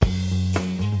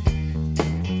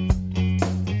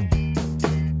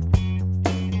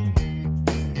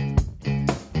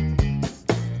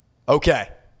Okay,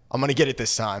 I'm going to get it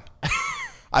this time.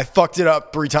 I fucked it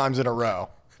up 3 times in a row.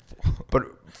 But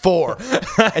 4.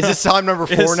 Is this time number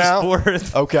 4 now?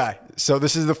 Fourth. Okay, so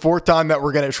this is the 4th time that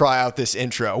we're going to try out this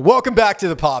intro. Welcome back to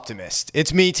The Poptimist.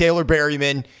 It's me, Taylor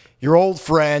Berryman, your old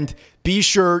friend. Be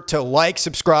sure to like,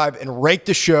 subscribe, and rate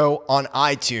the show on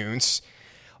iTunes.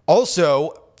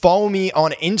 Also, follow me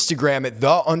on Instagram at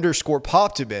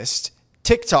 _Poptimist,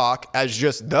 TikTok as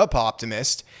just The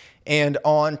Poptimist, and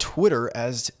on Twitter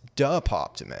as The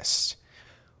Poptimist.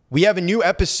 We have a new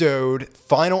episode,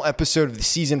 final episode of the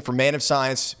season for Man of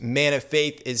Science, Man of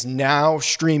Faith is now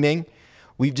streaming.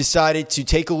 We've decided to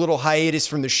take a little hiatus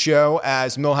from the show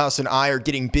as Millhouse and I are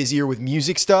getting busier with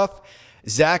music stuff.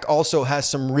 Zach also has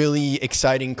some really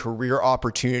exciting career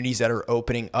opportunities that are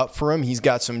opening up for him. He's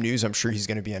got some news. I'm sure he's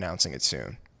going to be announcing it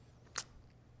soon.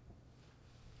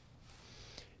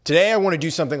 Today, I want to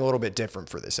do something a little bit different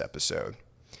for this episode.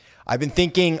 I've been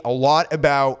thinking a lot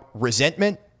about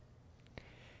resentment,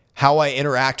 how I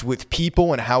interact with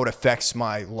people, and how it affects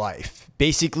my life.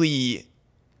 Basically,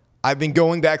 I've been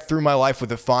going back through my life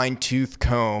with a fine-tooth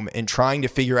comb and trying to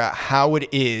figure out how it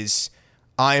is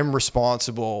I am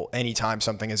responsible anytime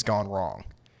something has gone wrong.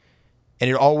 And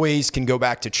it always can go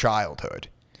back to childhood.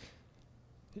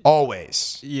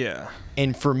 Always. Yeah.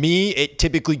 And for me, it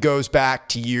typically goes back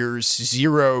to years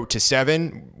 0 to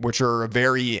 7, which are a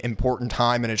very important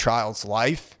time in a child's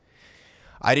life.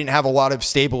 I didn't have a lot of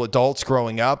stable adults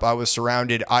growing up. I was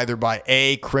surrounded either by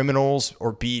A, criminals,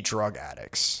 or B, drug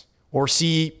addicts, or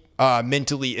C,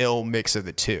 mentally ill mix of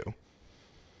the two.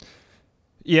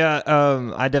 Yeah,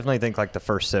 I definitely think like the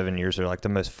first 7 years are like the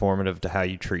most formative to how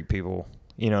you treat people.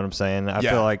 You know what I'm saying? I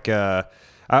feel like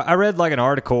I read like an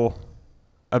article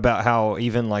about how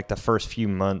even like the first few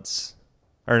months,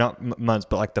 or not months,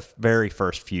 but like the very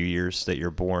first few years that you're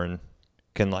born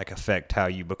can like affect how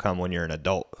you become when you're an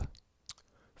adult.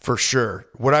 For sure.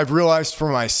 What I've realized for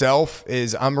myself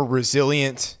is I'm a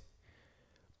resilient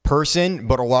person,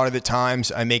 but a lot of the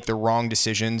times I make the wrong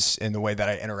decisions in the way that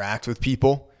I interact with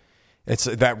people. It's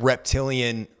that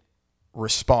reptilian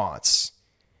response.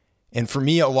 And for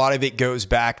me, a lot of it goes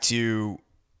back to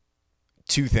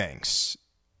 2 things.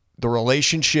 The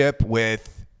relationship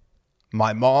with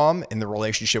my mom and the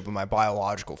relationship with my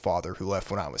biological father, who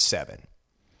left when I was 7.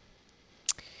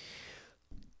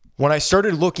 When I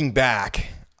started looking back,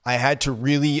 I had to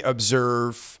really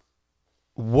observe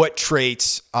what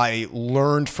traits I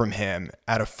learned from him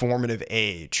at a formative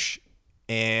age.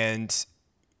 And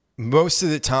most of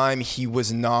the time, he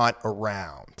was not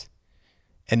around.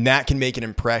 And that can make an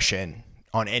impression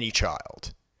on any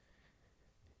child.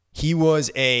 He was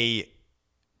a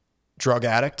drug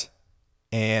addict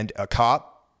and a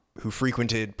cop who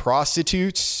frequented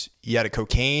prostitutes. He had a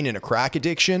cocaine and a crack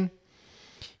addiction.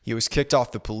 He was kicked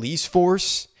off the police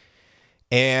force.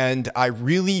 And I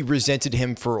really resented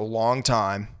him for a long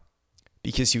time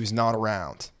because he was not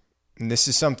around. And this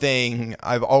is something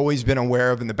I've always been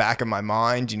aware of in the back of my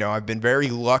mind. You know, I've been very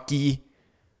lucky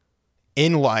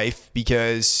in life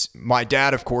because my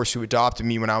dad, of course, who adopted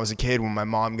me when I was a kid, when my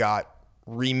mom got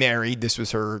remarried, this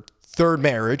was her 3rd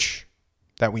marriage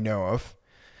that we know of.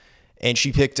 And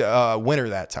she picked a winner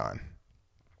that time.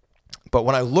 But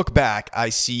when I look back, I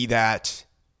see that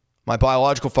my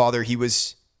biological father, he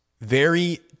was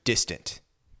very distant,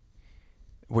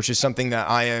 which is something that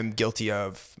I am guilty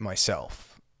of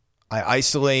myself. I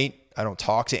isolate, I don't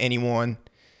talk to anyone,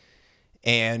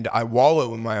 and I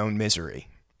wallow in my own misery.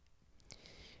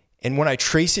 And when I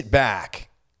trace it back,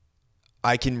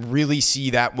 I can really see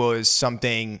that was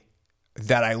something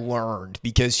that I learned,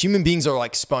 because human beings are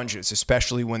like sponges,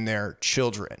 especially when they're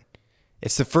children.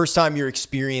 It's the first time you're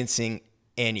experiencing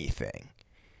anything.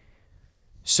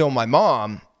 So my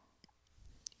mom,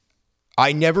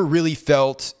 I never really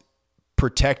felt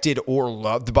protected or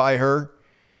loved by her.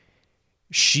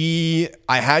 I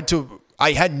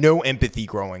had no empathy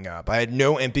growing up. I had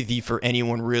no empathy for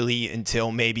anyone really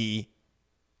until maybe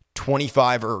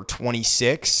 25 or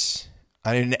 26.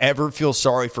 I didn't ever feel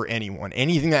sorry for anyone.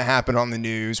 Anything that happened on the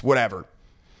news, whatever.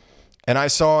 And I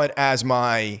saw it as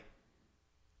my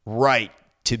right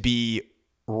to be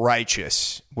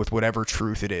righteous with whatever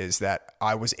truth it is that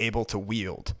I was able to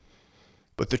wield.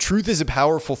 But the truth is a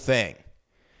powerful thing.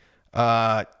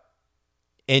 And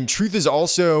truth is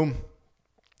also,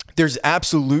 there's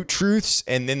absolute truths,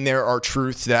 and then there are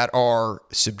truths that are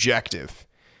subjective,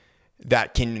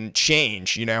 that can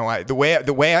change. You know, the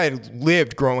way I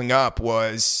lived growing up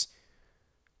was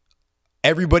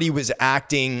everybody was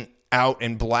acting out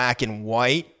in black and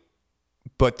white,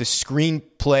 but the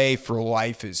screenplay for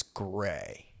life is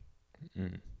gray.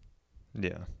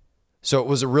 Yeah. So it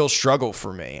was a real struggle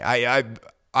for me.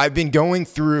 I've been going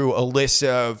through a list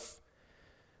of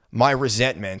my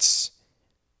resentments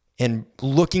and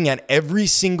looking at every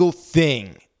single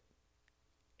thing,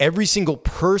 every single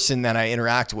person that I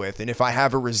interact with. And if I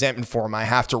have a resentment for them, I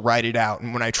have to write it out.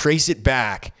 And when I trace it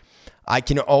back, I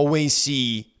can always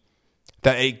see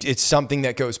that it's something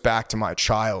that goes back to my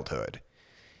childhood.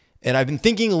 And I've been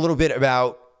thinking a little bit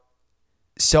about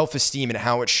self-esteem and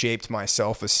how it shaped my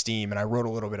self-esteem, and I wrote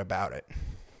a little bit about it.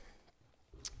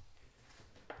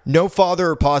 No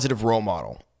father or positive role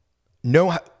model.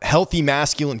 No healthy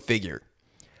masculine figure.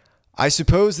 I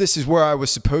suppose this is where I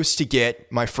was supposed to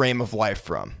get my frame of life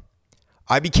from.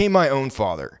 I became my own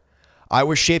father. I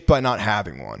was shaped by not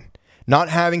having one. Not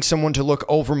having someone to look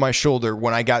over my shoulder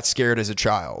when I got scared as a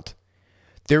child.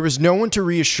 There was no one to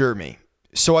reassure me,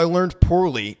 so I learned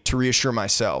poorly to reassure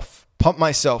myself, pump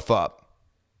myself up.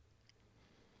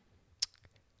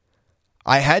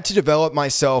 I had to develop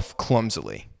myself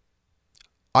clumsily.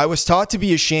 I was taught to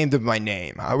be ashamed of my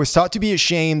name. I was taught to be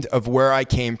ashamed of where I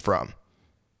came from.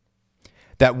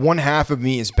 That one half of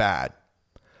me is bad.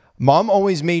 Mom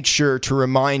always made sure to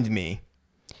remind me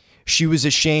she was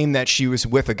ashamed that she was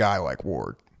with a guy like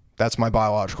Ward. That's my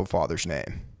biological father's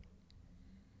name.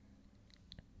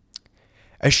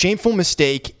 A shameful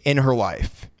mistake in her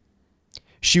life.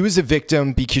 She was a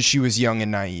victim because she was young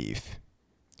and naive.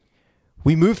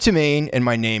 We moved to Maine and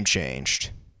my name changed.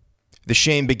 The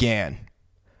shame began.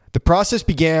 The process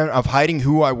began of hiding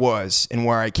who I was and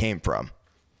where I came from.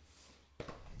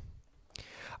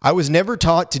 I was never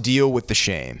taught to deal with the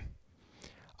shame.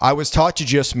 I was taught to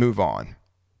just move on.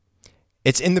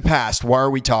 It's in the past. Why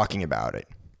are we talking about it?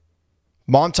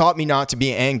 Mom taught me not to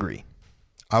be angry.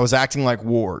 I was acting like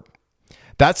Ward.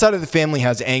 That side of the family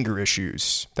has anger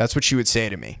issues. That's what she would say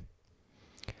to me.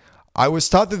 I was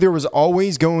taught that there was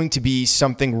always going to be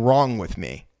something wrong with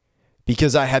me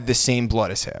because I had the same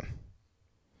blood as him.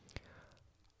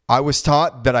 I was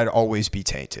taught that I'd always be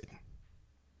tainted.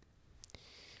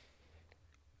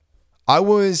 I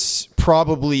was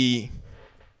probably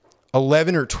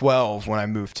 11 or 12 when I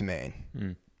moved to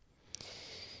Maine.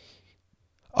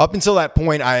 Up until that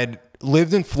point, I had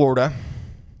lived in Florida.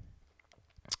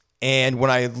 And when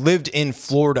I lived in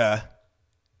Florida,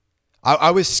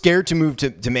 I was scared to move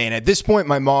to Maine. At this point,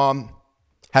 my mom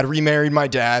had remarried my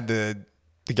dad, the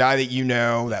guy that you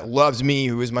know, that loves me,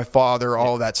 who is my father,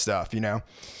 all of that stuff, you know.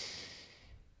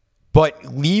 But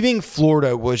leaving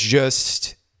Florida was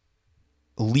just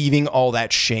leaving all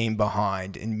that shame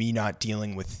behind and me not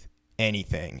dealing with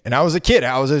anything. And I was a kid.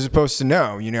 How was I supposed to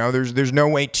know? You know, there's no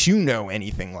way to know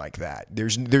anything like that.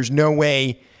 There's no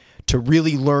way to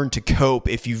really learn to cope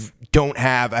if you don't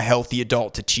have a healthy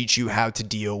adult to teach you how to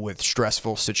deal with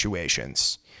stressful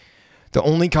situations. The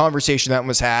only conversation that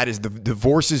was had is the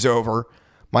divorce is over.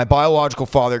 My biological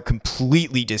father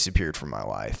completely disappeared from my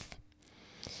life.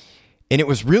 And it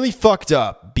was really fucked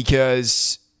up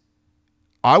because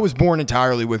I was born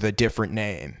entirely with a different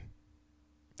name.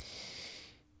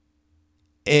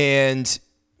 And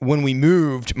when we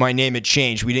moved, my name had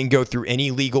changed. We didn't go through any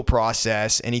legal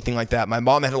process, anything like that. My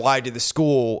mom had lied to the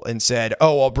school and said,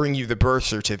 "Oh, I'll bring you the birth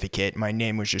certificate." My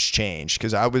name was just changed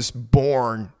because I was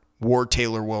born Ward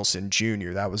Taylor Wilson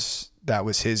Jr. That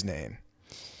was his name.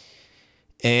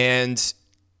 And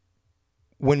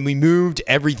when we moved,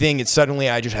 everything, and suddenly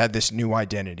I just had this new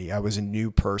identity. I was a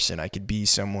new person. I could be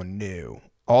someone new.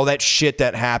 All that shit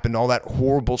that happened, all that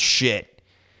horrible shit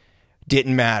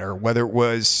didn't matter, whether it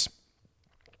was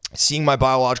seeing my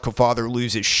biological father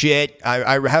lose his shit.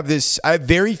 I have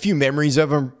very few memories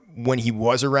of him when he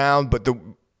was around, but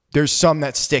there's some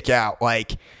that stick out.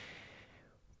 Like,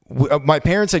 my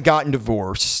parents had gotten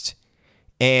divorced,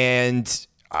 and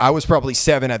I was probably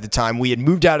 7 at the time. We had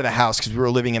moved out of the house because we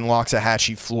were living in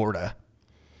Loxahatchee, Florida.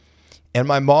 And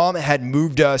my mom had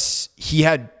moved us. He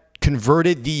had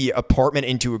converted the apartment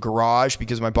into a garage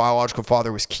because my biological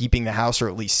father was keeping the house, or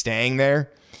at least staying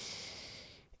there.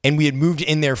 And we had moved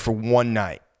in there for one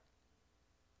night.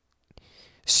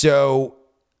 So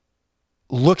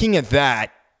looking at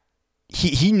that,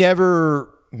 he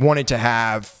never wanted to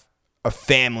have a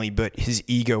family, but his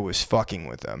ego was fucking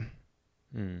with him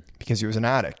because he was an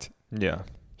addict. Yeah.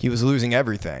 He was losing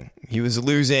everything. He was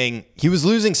losing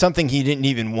something he didn't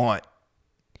even want.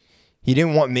 He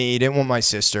didn't want me. He didn't want my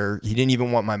sister. He didn't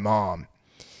even want my mom.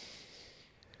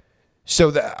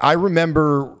 So I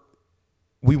remember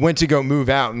we went to go move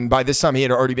out, and by this time he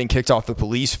had already been kicked off the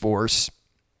police force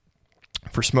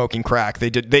for smoking crack. They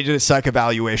did a psych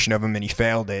evaluation of him, and he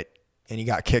failed it, and he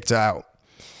got kicked out.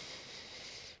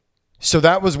 So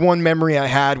that was one memory I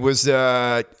had, was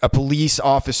a police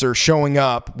officer showing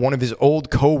up. One of his old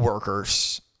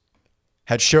coworkers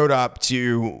had showed up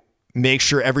to make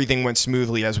sure everything went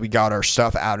smoothly as we got our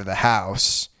stuff out of the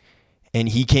house. And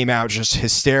he came out just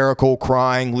hysterical,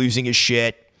 crying, losing his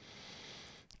shit.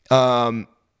 And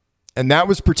that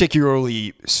was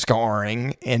particularly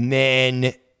scarring. And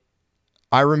then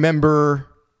I remember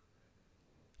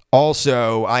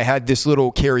also I had this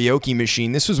little karaoke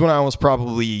machine. This was when I was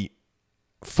probably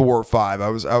 4 or 5. I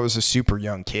was a super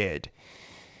young kid.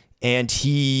 And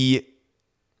he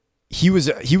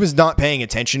was not paying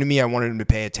attention to me. I wanted him to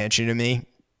pay attention to me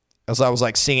as I was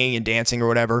like singing and dancing or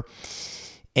whatever.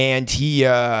 And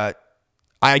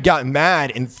I got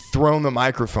mad and thrown the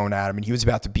microphone at him, and he was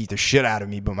about to beat the shit out of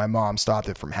me, but my mom stopped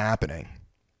it from happening.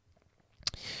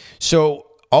 So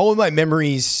all of my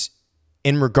memories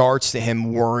in regards to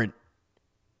him weren't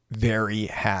very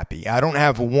happy. I don't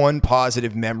have one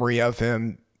positive memory of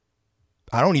him.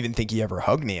 I don't even think he ever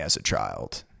hugged me as a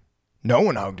child. No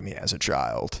one hugged me as a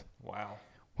child. Wow.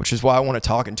 Which is why I want to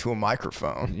talk into a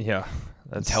microphone. Yeah.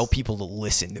 And tell people to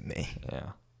listen to me.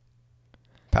 Yeah.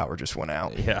 Power just went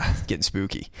out. Yeah. It's getting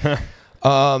spooky.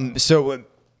 So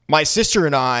my sister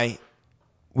and I,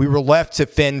 we were left to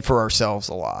fend for ourselves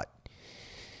a lot.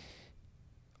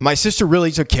 My sister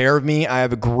really took care of me. I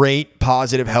have a great,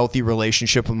 positive, healthy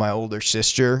relationship with my older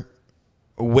sister.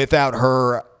 Without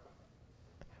her,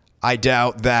 I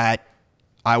doubt that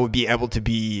I would be able to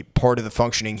be part of the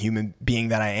functioning human being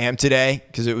that I am today,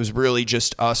 because it was really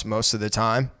just us most of the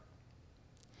time.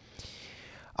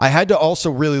 I had to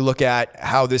also really look at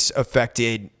how this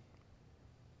affected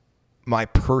my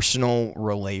personal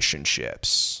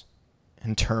relationships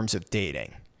in terms of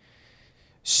dating.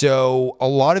 So a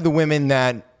lot of the women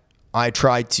that I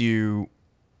tried to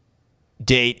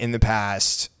date in the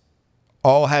past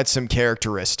all had some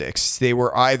characteristics. They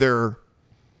were either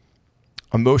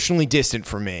emotionally distant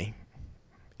from me,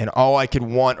 and all I could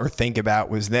want or think about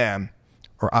was them,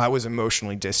 or I was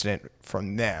emotionally distant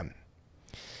from them.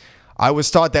 I was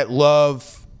taught that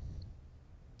love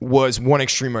was one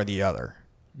extreme or the other.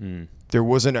 There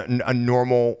wasn't a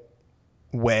normal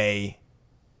way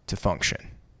to function.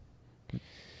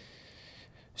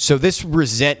 So this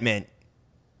resentment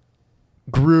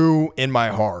grew in my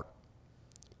heart,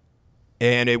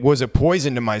 and it was a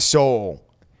poison to my soul.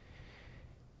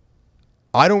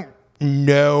 I don't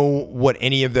know what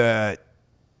any of the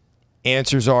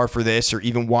answers are for this, or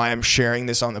even why I'm sharing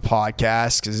this on the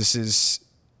podcast, because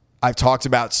I've talked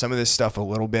about some of this stuff a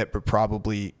little bit, but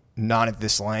probably not at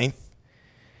this length.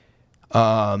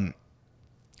 But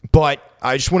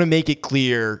I just want to make it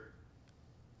clear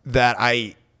that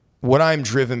what I'm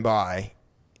driven by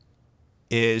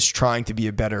is trying to be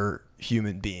a better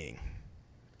human being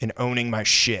and owning my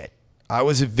shit. I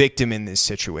was a victim in this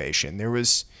situation. There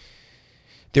was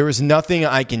nothing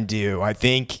I can do. I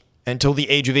think until the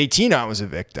age of 18, I was a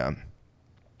victim.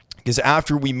 Because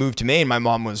after we moved to Maine, my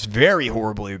mom was very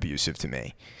horribly abusive to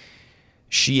me.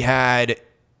 She had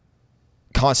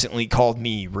constantly called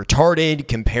me retarded,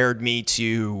 compared me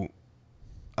to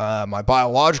my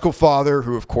biological father,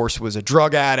 who of course was a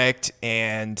drug addict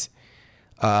and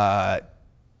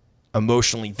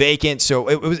emotionally vacant. So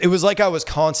it was like I was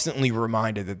constantly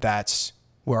reminded that that's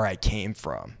where I came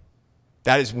from.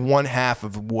 That is one half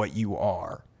of what you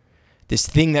are. This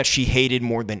thing that she hated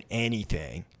more than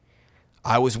anything.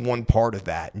 I was one part of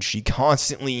that. And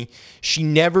she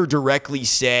never directly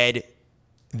said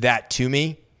that to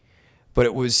me, but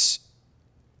it was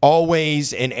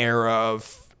always an air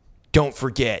of, don't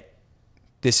forget,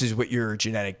 this is what your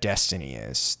genetic destiny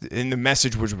is. And the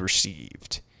message was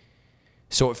received.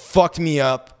 So it fucked me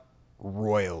up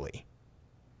royally.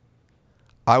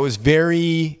 I was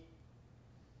very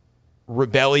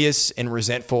rebellious and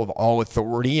resentful of all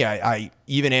authority. I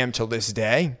even am till this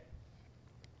day.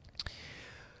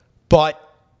 But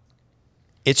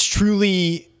it's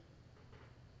truly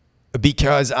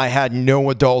because I had no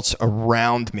adults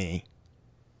around me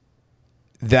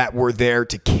that were there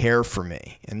to care for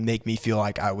me and make me feel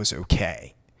like I was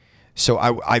okay. So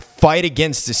I fight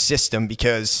against the system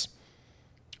because,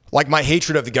 like my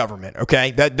hatred of the government,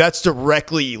 okay? That's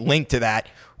directly linked to that,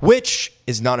 which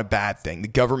is not a bad thing. The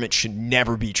government should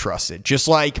never be trusted. Just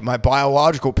like my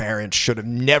biological parents should have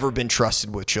never been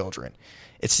trusted with children.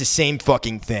 It's the same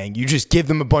fucking thing. You just give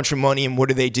them a bunch of money, and what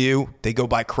do? They go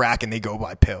buy crack and they go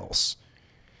buy pills.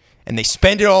 And they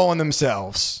spend it all on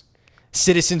themselves.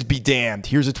 Citizens be damned.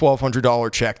 Here's a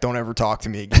 $1,200 check. Don't ever talk to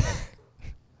me again.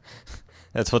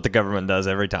 That's what the government does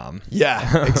every time.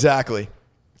 Yeah, exactly.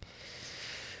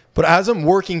 But as I'm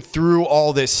working through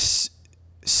all this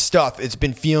stuff, it's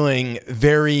been feeling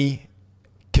very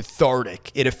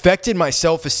cathartic. It affected my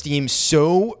self-esteem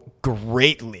so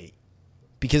greatly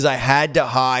because I had to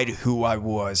hide who I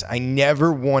was. I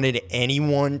never wanted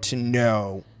anyone to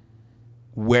know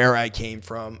where I came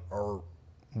from or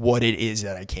what it is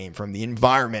that I came from, the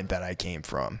environment that I came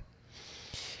from.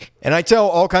 And I tell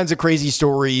all kinds of crazy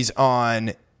stories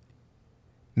on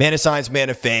Man of Science, Man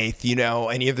of Faith,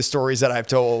 any of the stories that I've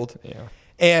told. Yeah.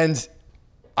 And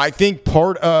I think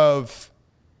part of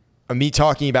me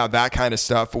talking about that kind of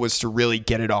stuff was to really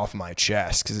get it off my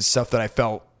chest, because it's stuff that I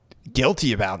felt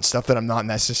guilty about and stuff that I'm not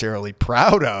necessarily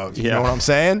proud of. You know what I'm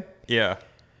saying? Yeah.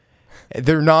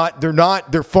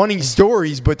 They're funny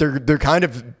stories, but they're kind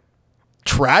of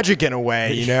tragic in a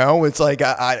way, It's like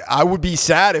I would be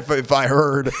sad if I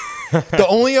heard. The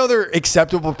only other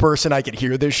acceptable person I could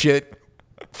hear this shit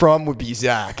from would be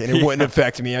Zach, and it wouldn't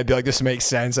affect me. I'd be like, this makes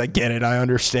sense. I get it. I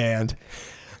understand.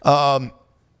 But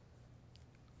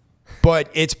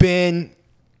it's been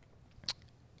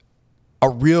a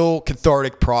real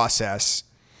cathartic process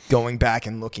going back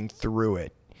and looking through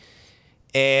it.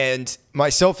 And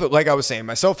like I was saying,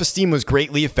 my self-esteem was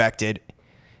greatly affected,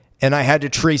 and I had to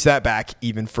trace that back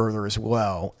even further as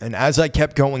well. And as I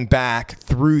kept going back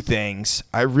through things,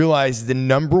 I realized the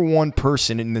number one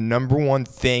person and the number one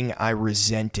thing I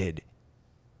resented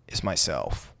is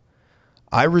myself.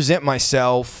 I resent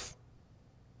myself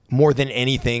more than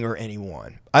anything or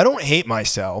anyone. I don't hate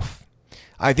myself.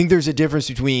 I think there's a difference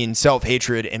between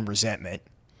self-hatred and resentment.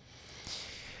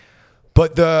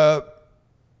 But the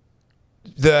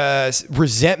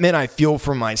resentment I feel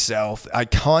from myself, I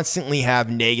constantly have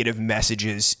negative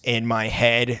messages in my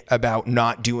head about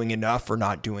not doing enough or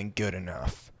not doing good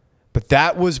enough. But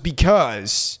that was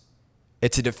because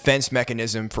it's a defense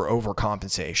mechanism for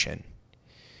overcompensation.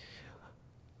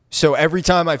 So every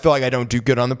time I feel like I don't do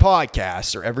good on the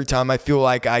podcast, or every time I feel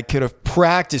like I could have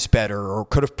practiced better or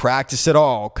could have practiced at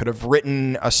all, could have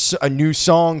written a new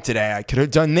song today, I could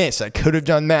have done this, I could have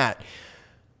done that.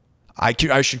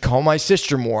 I should call my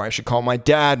sister more. I should call my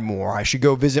dad more. I should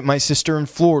go visit my sister in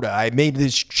Florida. I made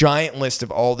this giant list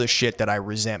of all the shit that I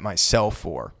resent myself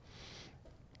for.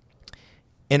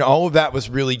 And all of that was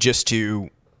really just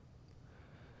to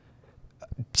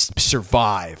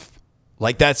survive.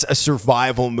 Like, that's a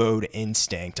survival mode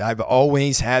instinct. I've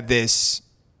always had this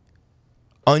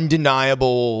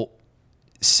undeniable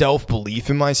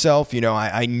self-belief in myself.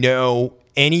 I know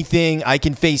anything. I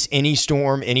can face any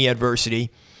storm, any adversity.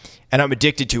 And I'm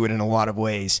addicted to it in a lot of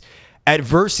ways.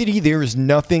 Adversity, there is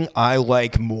nothing I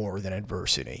like more than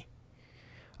adversity.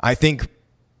 I think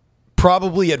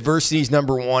probably adversity is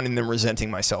number one, and then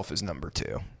resenting myself is number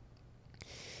two.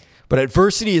 But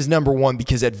adversity is number one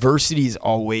because adversity is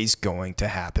always going to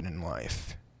happen in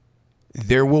life.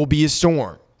 There will be a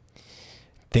storm.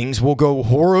 Things will go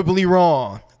horribly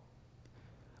wrong.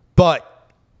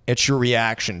 But it's your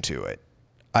reaction to it.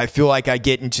 I feel like I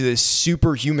get into this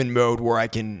superhuman mode where I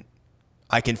can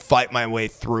fight my way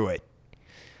through it.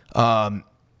 And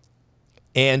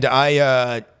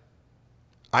I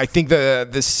think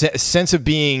the sense of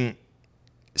being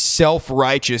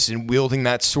self-righteous and wielding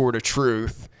that sword of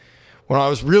truth, when I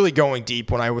was really going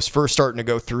deep, when I was first starting to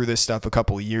go through this stuff a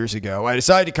couple of years ago, I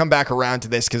decided to come back around to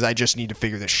this because I just need to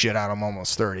figure this shit out. I'm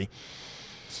almost 30.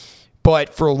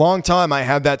 But for a long time, I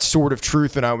had that sword of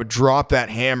truth, and I would drop that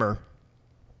hammer.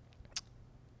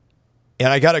 And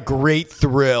I got a great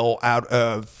thrill out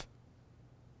of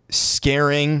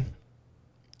scaring,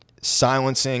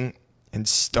 silencing, and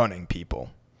stunning people.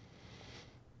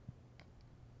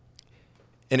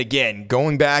 And again,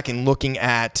 going back and looking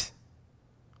at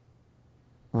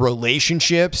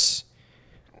relationships,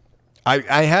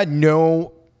 I had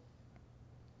no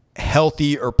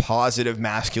healthy or positive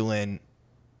masculine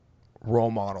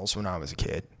role models when I was a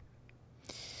kid.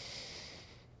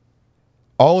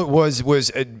 All it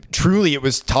was truly, it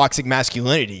was toxic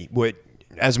masculinity.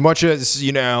 As much as,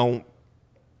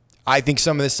 I think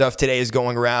some of this stuff today is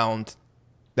going around,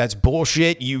 that's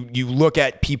bullshit. You look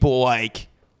at people like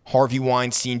Harvey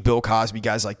Weinstein, Bill Cosby,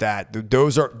 guys like that.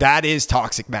 That is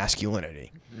toxic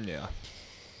masculinity. Yeah.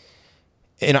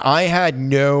 And I had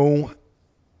no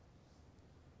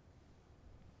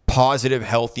positive,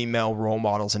 healthy male role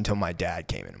models until my dad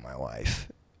came into my life.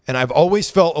 And I've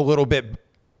always felt a little bit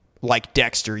like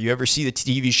Dexter. You ever see the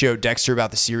TV show Dexter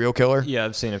about the serial killer? Yeah,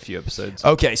 I've seen a few episodes.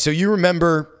 Okay, so you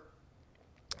remember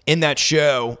in that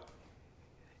show,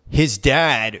 his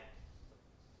dad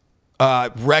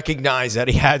recognized that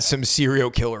he had some serial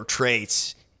killer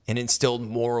traits and instilled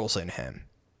morals in him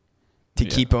to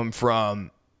keep him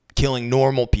from killing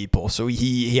normal people. So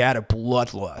he had a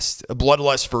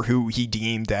bloodlust for who he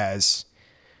deemed as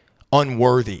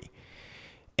unworthy.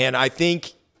 And I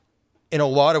think in a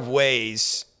lot of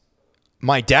ways,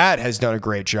 my dad has done a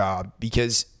great job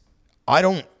because I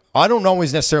don't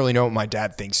always necessarily know what my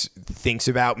dad thinks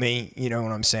about me. You know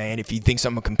what I'm saying? If he thinks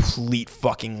I'm a complete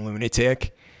fucking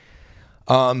lunatic.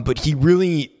 But he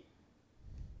really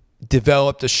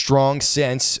developed a strong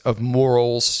sense of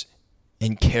morals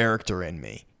and character in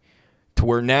me to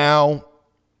where now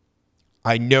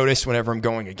I notice whenever I'm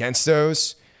going against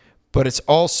those, but it's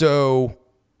also,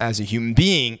 as a human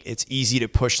being, it's easy to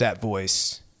push that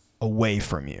voice away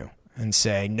from you and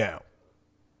say, no,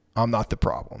 I'm not the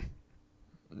problem.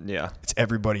 Yeah. It's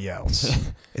everybody else.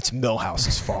 It's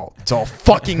Milhouse's fault. It's all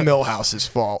fucking Milhouse's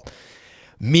fault.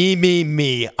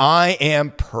 Me. I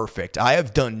am perfect. I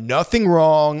have done nothing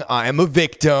wrong. I am a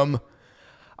victim.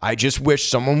 I just wish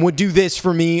someone would do this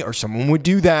for me or someone would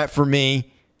do that for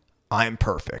me. I am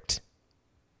perfect.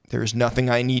 There's nothing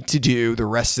I need to do. The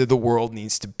rest of the world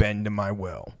needs to bend to my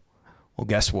will. Well,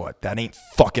 guess what? That ain't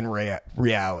fucking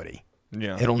reality.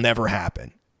 Yeah. It'll never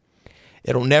happen.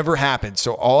 It'll never happen.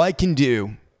 So all I can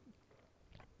do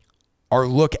are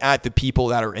look at the people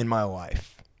that are in my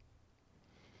life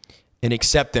and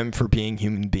accept them for being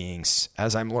human beings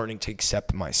as I'm learning to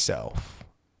accept myself.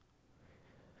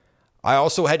 I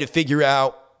also had to figure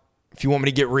out, if you want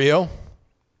me to get real,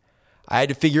 I had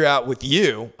to figure out with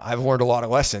you, I've learned a lot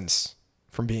of lessons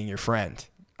from being your friend.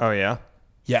 Oh, yeah?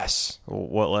 Yes.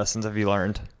 What lessons have you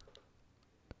learned?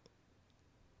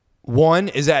 One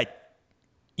is that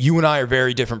you and I are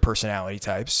very different personality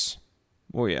types.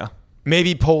 Well, yeah.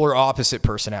 Maybe polar opposite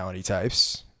personality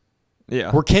types.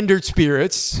 Yeah. We're kindred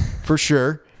spirits, for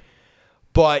sure.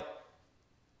 But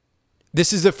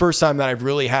this is the first time that I've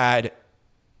really had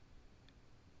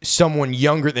someone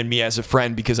younger than me as a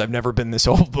friend because I've never been this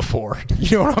old before.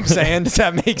 You know what I'm saying? Does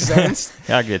that make sense?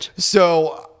 Yeah, I get you.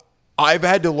 So I've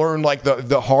had to learn like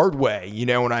the hard way. You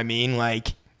know what I mean?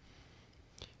 Like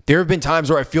there have been times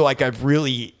where I feel like I've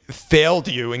really failed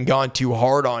you and gone too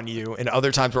hard on you, and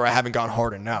other times where I haven't gone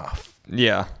hard enough.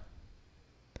 Yeah.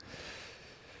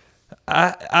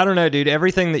 I don't know, dude.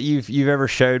 Everything that you've ever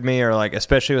showed me, or like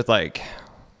especially with like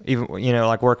even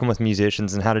like working with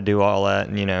musicians and how to do all that,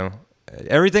 and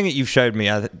everything that you've showed me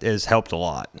has helped a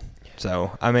lot.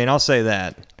 So I mean, I'll say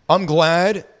that. I'm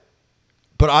glad,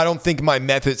 but I don't think my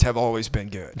methods have always been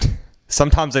good.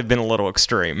 Sometimes they've been a little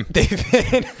extreme. They've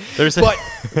been,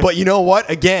 but you know what?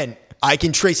 Again, I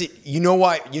can trace it. You know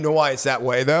why it's that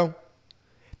way though?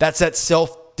 That's that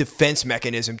self-defense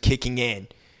mechanism kicking in,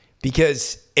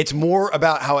 because it's more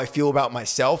about how I feel about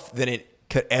myself than it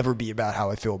could ever be about how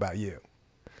I feel about you.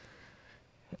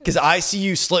 Because I see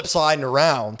you slip sliding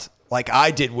around like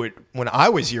I did when I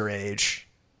was your age,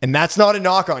 and that's not a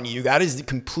knock on you. That is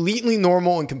completely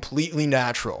normal and completely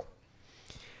natural.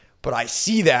 But I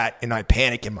see that and I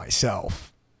panic in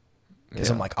myself because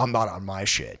I'm like, I'm not on my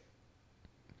shit.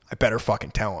 I better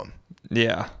fucking tell him.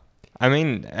 Yeah. I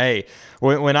mean, hey,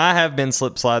 when I have been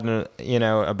slip sliding,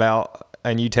 about,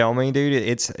 and you tell me, dude,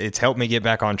 it's helped me get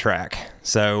back on track.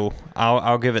 So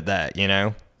I'll give it that,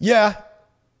 Yeah,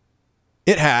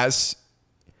 it has.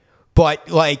 But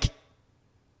like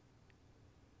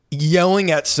yelling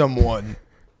at someone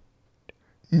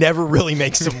never really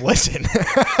makes them listen.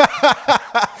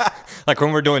 Like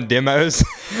when we're doing demos.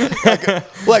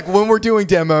 like when we're doing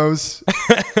demos.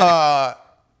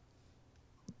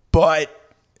 But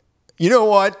you know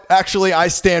what? Actually, I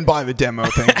stand by the demo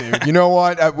thing, dude. You know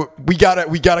what? We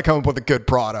gotta come up with a good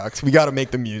product. We gotta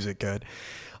make the music good.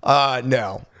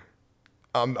 No,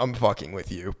 I'm fucking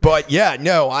with you. But yeah,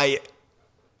 no,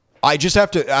 I just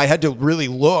have to. I had to really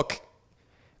look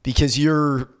because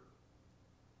you're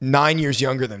 9 years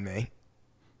younger than me,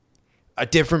 a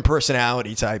different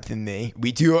personality type than me.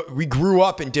 We grew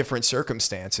up in different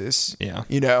circumstances. Yeah.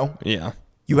 Yeah.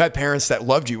 You had parents that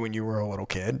loved you when you were a little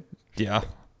kid. Yeah.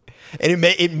 And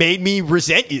it made me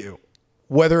resent you.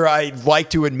 Whether I like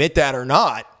to admit that or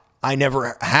not, I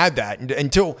never had that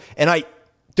and I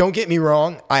don't get me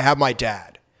wrong, I have my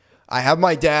dad.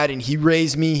 And he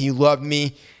raised me, he loved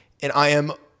me, and I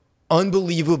am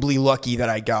unbelievably lucky that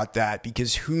I got that,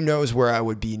 because who knows where I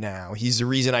would be now. He's the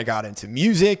reason I got into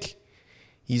music.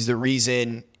 He's the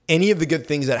reason any of the good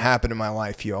things that happened in my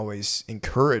life, he always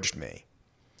encouraged me.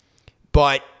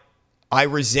 But I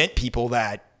resent people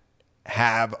that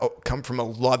have come from a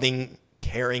loving,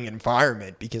 caring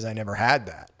environment because I never had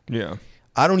that. Yeah.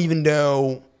 I don't even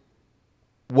know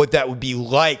what that would be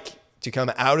like to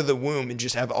come out of the womb and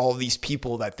just have all these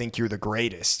people that think you're the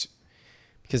greatest.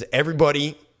 Because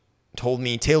everybody told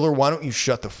me, Taylor, why don't you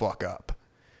shut the fuck up?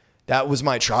 That was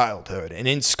my childhood. And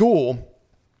in school,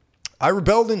 I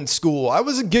rebelled in school. I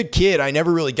was a good kid. I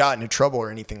never really got into trouble or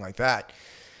anything like that.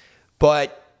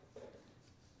 But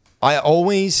I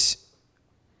always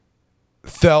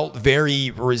felt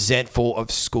very resentful of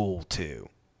school too,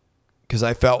 because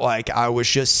I felt like I was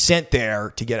just sent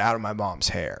there to get out of my mom's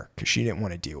hair because she didn't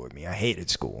want to deal with me. I hated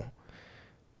school.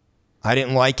 I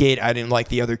didn't like it. I didn't like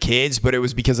the other kids, but it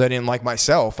was because I didn't like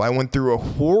myself. I went through a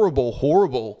horrible,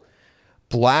 horrible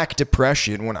black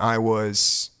depression when I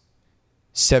was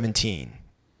 17,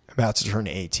 about to turn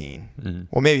 18. Mm-hmm.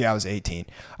 Well, maybe I was 18.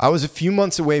 I was a few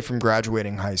months away from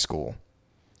graduating high school,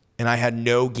 and I had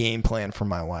no game plan for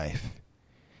my life.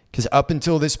 Because up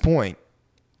until this point,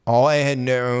 all I had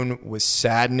known was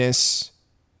sadness,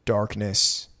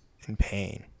 darkness, and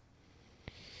pain.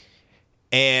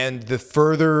 And the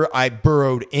further I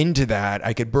burrowed into that,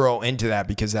 I could burrow into that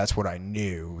because that's what I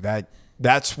knew.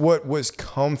 That's what was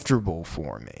comfortable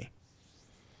for me.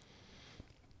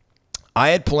 I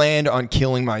had planned on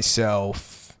killing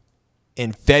myself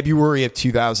in February of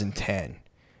 2010.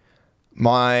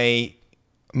 My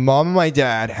mom and my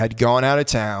dad had gone out of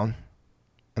town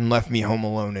and left me home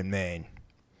alone in Maine.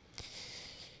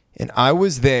 And I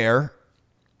was there.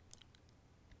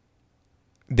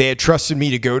 They had trusted me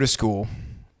to go to school.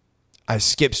 I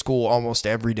skipped school almost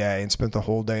every day and spent the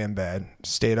whole day in bed,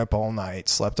 stayed up all night,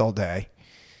 slept all day,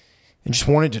 and just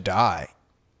wanted to die.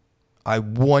 I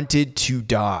wanted to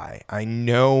die. I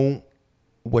know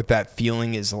what that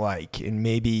feeling is like, and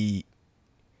maybe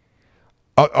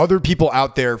other people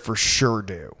out there for sure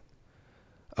do.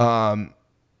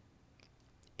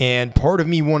 And part of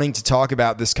me wanting to talk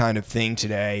about this kind of thing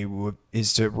today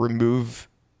is to remove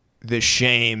the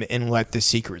shame and let the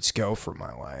secrets go from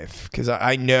my life. Because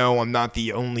I know I'm not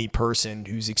the only person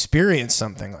who's experienced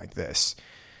something like this.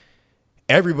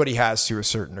 Everybody has to a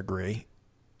certain degree.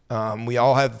 We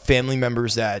all have family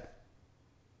members that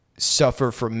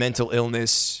suffer from mental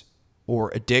illness or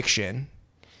addiction.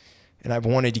 And I've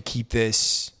wanted to keep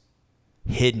this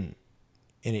hidden,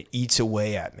 and it eats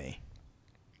away at me.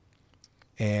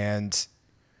 And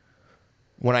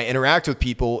when I interact with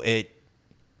people,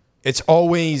 it's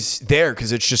always there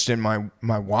because it's just in my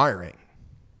wiring.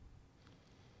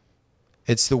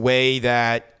 It's the way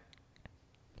that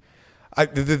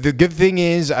the good thing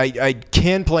is I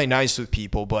can play nice with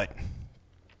people, but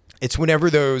it's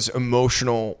whenever those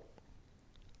emotional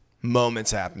moments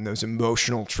happen, those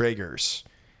emotional triggers,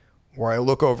 where I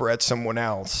look over at someone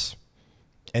else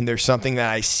and there's something that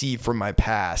I see from my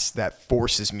past that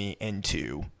forces me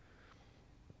into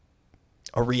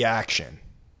a reaction,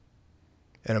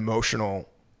 an emotional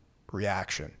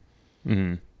reaction.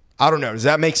 Mm-hmm. I don't know. Does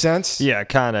that make sense? Yeah,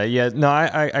 kind of. Yeah. No,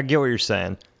 I get what you're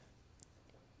saying.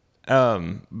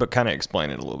 But kind of explain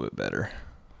it a little bit better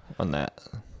on that.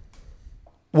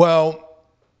 Well,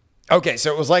 okay.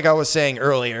 So it was like I was saying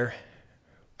earlier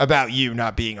about you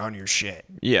not being on your shit.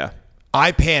 Yeah.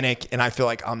 I panic and I feel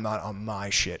like I'm not on my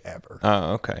shit ever.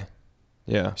 Oh, okay.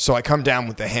 Yeah. So I come down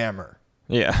with the hammer.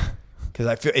 Yeah. Because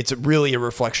I feel it's really a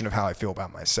reflection of how I feel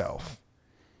about myself.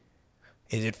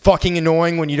 Is it fucking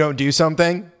annoying when you don't do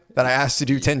something that I asked to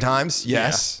do 10 times?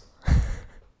 Yes. Yeah.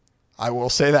 I will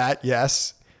say that,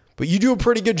 yes. But you do a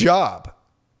pretty good job.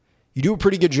 You do a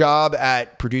pretty good job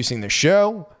at producing the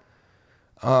show,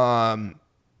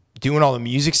 doing all the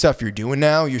music stuff you're doing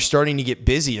now. You're starting to get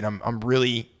busy, and I'm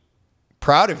really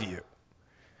proud of you.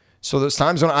 So those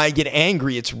times when I get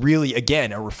angry, it's really,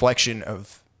 again, a reflection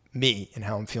of me and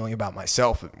how I'm feeling about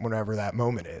myself whenever that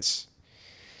moment is.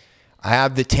 I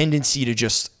have the tendency to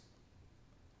just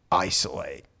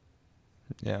isolate.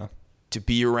 Yeah. To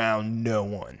be around no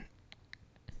one.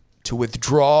 To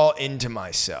withdraw into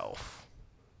myself.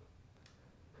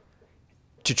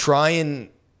 To try and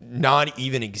not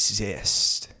even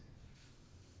exist.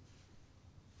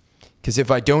 Because if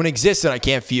I don't exist, then I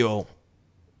can't feel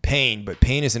pain. But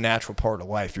pain is a natural part of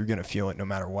life. You're going to feel it no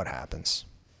matter what happens.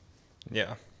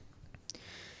 Yeah.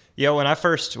 Yeah, when I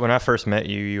first met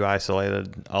you, you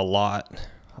isolated a lot,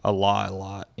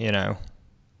 you know.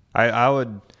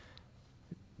 I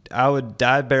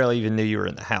barely even knew you were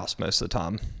in the house most of the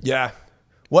time. Yeah.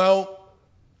 Well,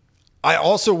 I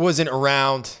also wasn't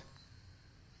around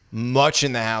much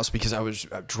in the house because I was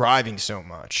driving so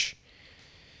much.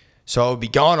 So I would be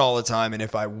gone all the time, and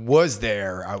if I was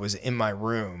there, I was in my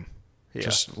room,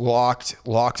 just locked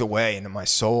away into my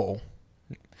soul.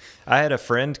 I had a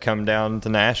friend come down to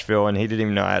Nashville, and he didn't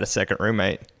even know I had a second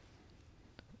roommate.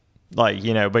 Like,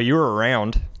 you know, but you were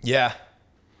around. Yeah.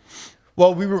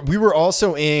 Well, we were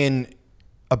also in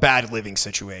a bad living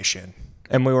situation.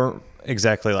 And we weren't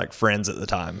exactly like friends at the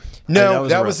time. No,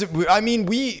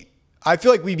 I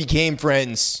feel like we became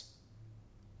friends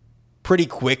pretty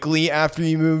quickly after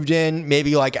you moved in.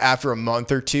 Maybe like after a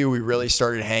month or two, we really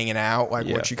started hanging out,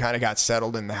 once you kind of got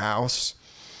settled in the house.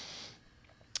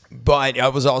 But I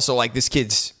was also like, this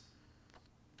kid's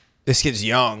this kid's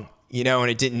young, you know,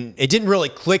 and it didn't really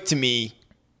click to me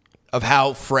of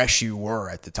how fresh you were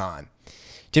at the time.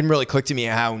 It didn't really click to me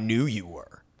how new you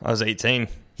were. I was 18.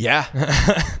 Yeah.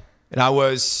 And I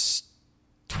was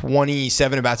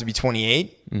 27, about to be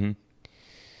 28. Mm-hmm.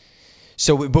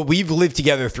 So, but we've lived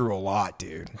together through a lot,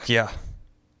 dude. Yeah.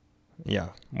 Yeah,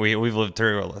 we've lived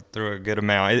through a good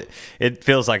amount. It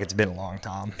feels like it's been a long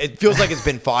time. It feels like it's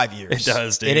been 5 years. It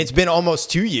does, dude. And it's been almost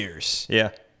 2 years.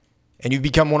 Yeah. And you've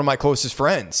become one of my closest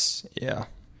friends. Yeah.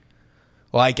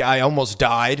 Like, I almost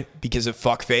died because of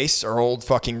Fuckface, our old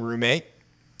fucking roommate.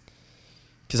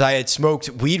 Because I had smoked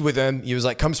weed with him. He was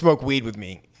like, come smoke weed with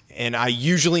me. And I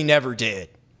usually never did.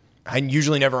 I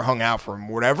usually never hung out for him.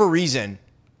 For whatever reason,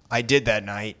 I did that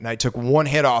night. And I took one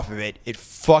hit off of it. It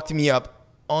fucked me up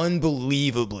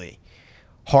unbelievably.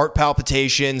 Heart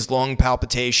palpitations, lung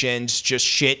palpitations, just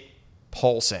shit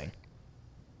pulsing.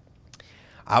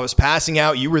 I was passing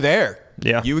out. You were there.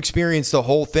 Yeah. You experienced the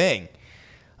whole thing.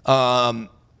 But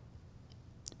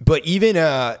even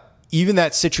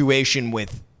that situation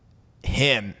with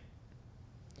him,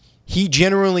 he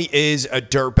generally is a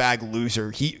dirtbag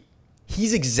loser.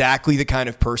 He's exactly the kind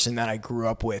of person that I grew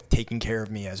up with, taking care of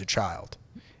me as a child.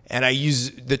 And I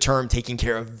use the term taking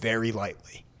care of very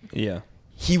lightly. Yeah.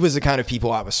 He was the kind of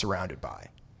people I was surrounded by.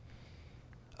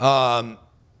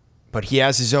 But he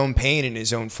has his own pain and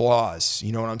his own flaws.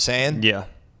 You know what I'm saying? Yeah.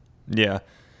 Yeah.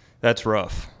 That's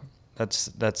rough. That's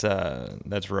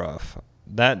rough.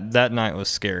 That night was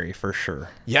scary for sure.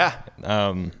 Yeah.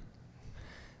 I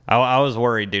was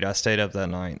worried, dude. I stayed up that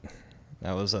night.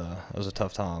 That was a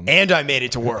tough time. And I made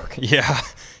it to work. Yeah.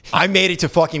 I made it to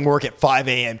fucking work at 5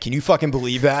 a.m. Can you fucking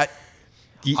believe that?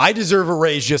 I deserve a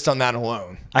raise just on that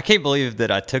alone. I can't believe that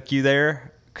I took you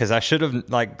there, because I should have,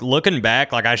 like, looking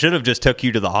back, like, I should have just took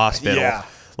you to the hospital. Yeah.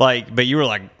 Like, but you were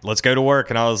like, let's go to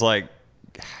work. And I was like.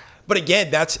 But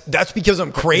again, that's because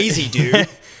I'm crazy, dude.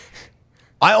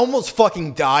 I almost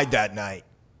fucking died that night.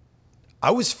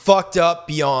 I was fucked up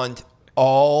beyond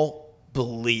all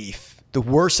belief. The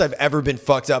worst I've ever been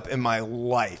fucked up in my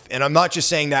life. And I'm not just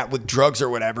saying that with drugs or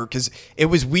whatever, because it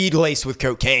was weed laced with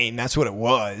cocaine. That's what it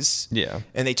was. Yeah.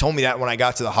 And they told me that when I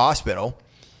got to the hospital.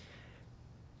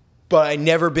 But I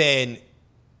never been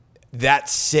that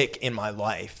sick in my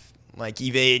life. Like,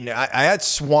 even I had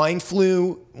swine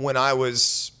flu when I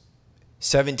was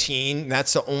 17.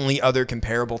 That's the only other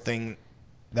comparable thing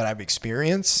that I've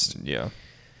experienced. Yeah.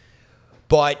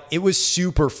 But it was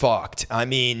super fucked. I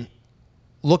mean,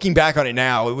 looking back on it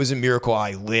now, it was a miracle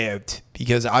I lived,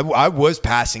 because I was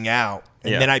passing out,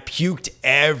 and then I puked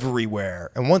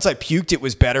everywhere. And once I puked, it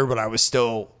was better, but once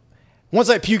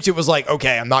I puked, it was like,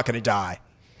 okay, I'm not going to die.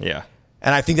 Yeah.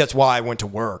 And I think that's why I went to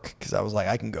work, because I was like,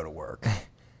 I can go to work.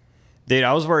 Dude,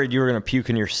 I was worried you were going to puke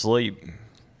in your sleep.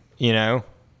 You know?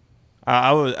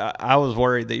 I was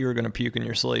worried that you were going to puke in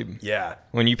your sleep. Yeah.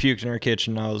 When you puked in our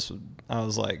kitchen, I was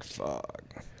like, fuck.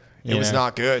 It was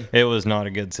not good. It was not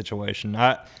a good situation.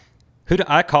 I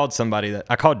called somebody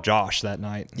I called Josh that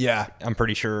night. Yeah. I'm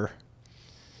pretty sure.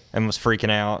 And was freaking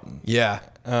out. Yeah.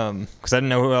 Because I didn't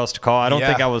know who else to call. I don't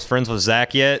think I was friends with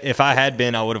Zach yet. If I had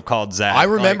been, I would have called Zach. I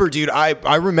remember, dude,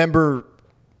 I remember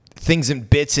things in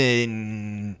bits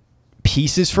and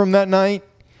pieces from that night.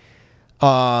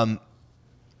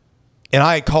 And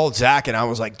I called Zach and I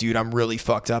was like, dude, I'm really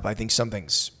fucked up. I think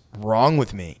something's wrong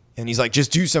with me. And he's like,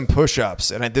 just do some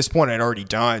push-ups. And at this point, I'd already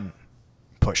done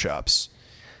push-ups.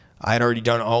 I had already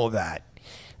done all of that.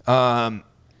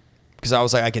 Because I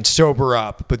was like, I can sober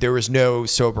up. But there was no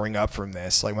sobering up from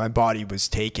this. Like, my body was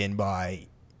taken by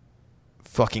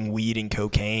fucking weed and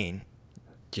cocaine.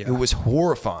 Yeah. It was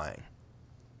horrifying.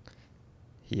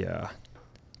 Yeah.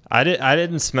 I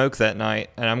didn't smoke that night,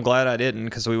 and I'm glad I didn't,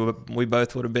 because we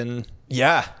both would have been.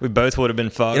 Yeah. We both would have been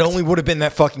fucked. It only would have been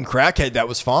that fucking crackhead that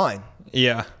was fine.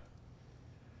 Yeah.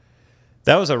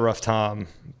 That was a rough time,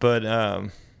 but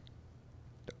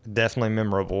definitely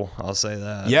memorable. I'll say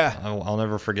that. Yeah. I'll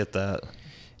never forget that.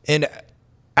 And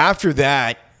after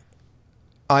that,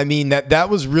 I mean, that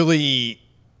was really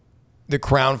the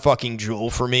crown fucking jewel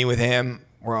for me with him,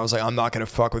 where I was like, I'm not going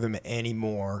to fuck with him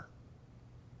anymore.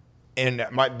 And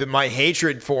my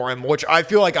hatred for him, which I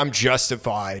feel like I'm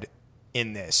justified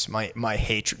in this, my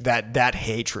hatred, that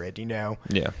hatred, you know?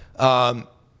 Yeah.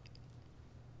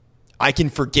 I can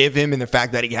forgive him in the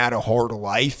fact that he had a hard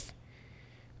life.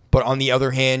 But on the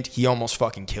other hand, he almost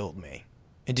fucking killed me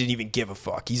and didn't even give a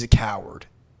fuck. He's a coward.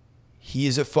 He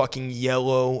is a fucking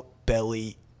yellow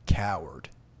belly coward.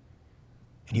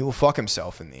 And he will fuck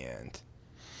himself in the end.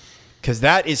 Because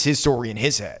that is his story in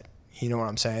his head. You know what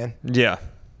I'm saying? Yeah.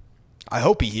 I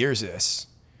hope he hears this.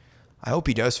 I hope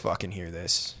he does fucking hear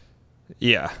this.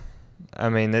 Yeah. I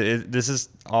mean, this is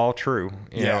all true.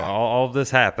 You know, all of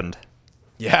this happened.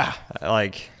 Yeah.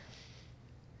 Like,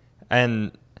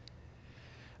 and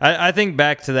I think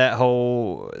back to that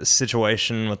whole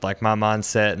situation with like my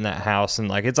mindset in that house, and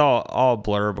like it's all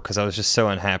blur because I was just so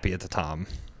unhappy at the time,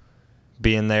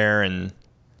 being there and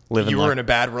living. You were in a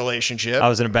bad relationship. I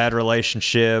was in a bad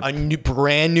relationship. A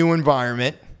brand new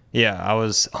environment. Yeah, I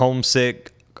was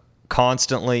homesick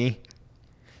constantly.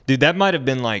 Dude, that might have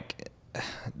been like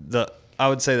I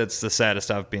would say that's the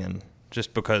saddest I've been,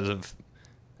 just because of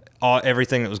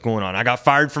everything that was going on. I got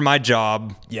fired from my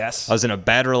job. Yes. I was in a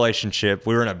bad relationship.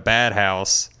 We were in a bad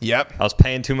house. Yep. I was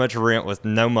paying too much rent with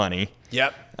no money.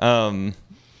 Yep.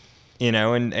 You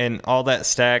know, and all that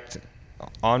stacked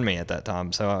on me at that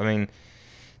time. So, I mean,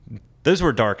 those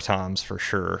were dark times for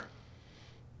sure.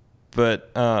 But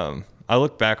I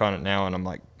look back on it now and I'm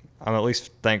like, I'm at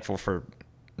least thankful for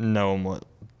knowing what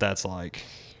that's like.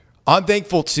 I'm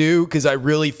thankful too, because I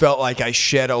really felt like I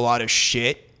shed a lot of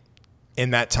shit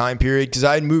in that time period, because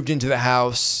I had moved into the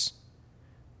house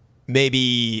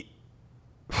maybe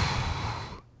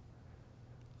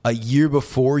a year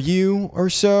before you or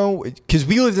so, because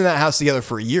we lived in that house together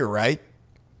for a year, right?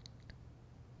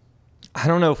 I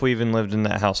don't know if we even lived in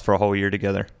that house for a whole year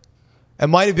together. It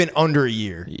might have been under a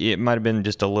year. It might have been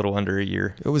just a little under a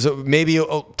year. It was maybe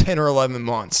 10 or 11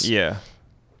 months. Yeah.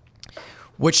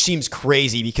 Which seems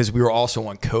crazy because we were also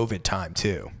on COVID time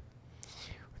too.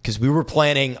 Because we were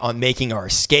planning on making our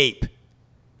escape.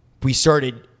 We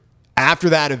started, after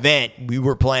that event, we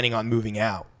were planning on moving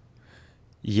out.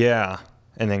 Yeah.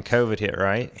 And then COVID hit,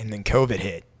 right? And then COVID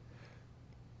hit.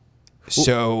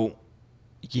 So,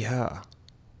 yeah.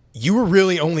 You were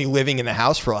really only living in the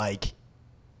house for like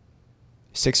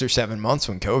 6 or 7 months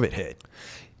when COVID hit.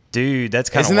 Dude, that's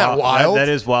kind of wild. Isn't that wild? That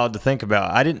is wild to think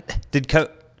about. Did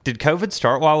COVID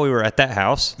start while we were at that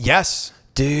house? Yes.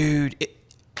 Dude,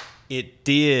 it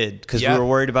did, because we were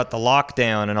worried about the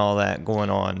lockdown and all that going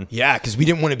on. Yeah, because we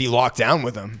didn't want to be locked down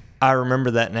with them. I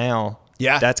remember that now.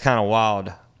 Yeah. That's kind of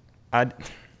wild. I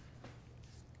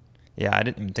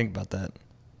didn't even think about that.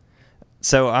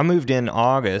 So I moved in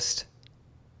August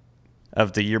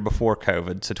of the year before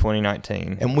COVID, so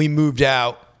 2019. And we moved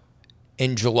out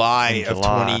in July of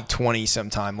 2020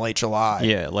 sometime, late July.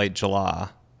 Yeah, late July,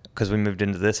 because we moved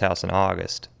into this house in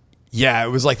August. Yeah, it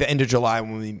was like the end of July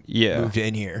when we moved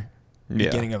in here.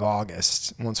 Beginning of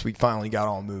August, once we finally got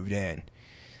all moved in.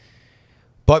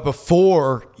 But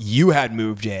before you had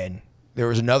moved in, there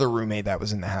was another roommate that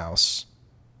was in the house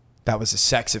that was a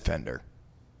sex offender.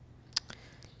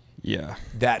 Yeah.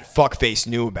 That fuckface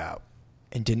knew about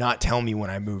and did not tell me when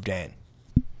I moved in.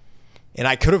 And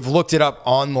I could have looked it up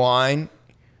online,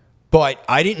 but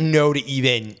I didn't know to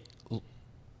even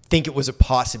think it was a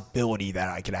possibility that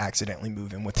I could accidentally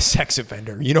move in with a sex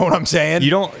offender. You know what I'm saying?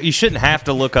 You shouldn't have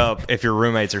to look up if your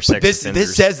roommates are sex offenders.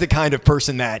 This says the kind of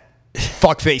person that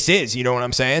fuckface is. You know what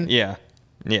I'm saying? Yeah.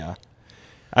 Yeah.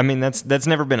 I mean, that's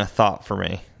never been a thought for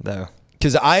me, though.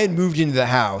 Because I had moved into the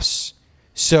house.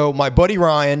 So my buddy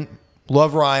Ryan,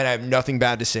 love Ryan, I have nothing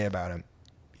bad to say about him.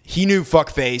 He knew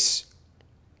fuckface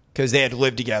because they had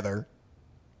lived together,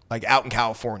 like out in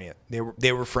California.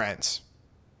 They were friends.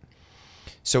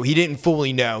 So he didn't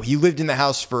fully know. He lived in the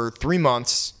house for 3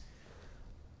 months.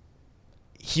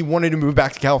 He wanted to move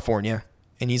back to California.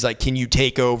 And he's like, can you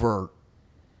take over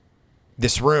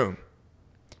this room?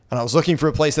 And I was looking for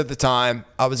a place at the time.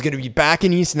 I was going to be back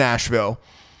in East Nashville.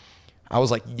 I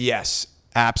was like, yes,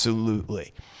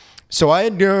 absolutely. So I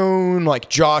had known like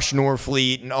Josh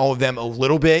Norfleet and all of them a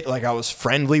little bit. Like I was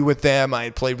friendly with them. I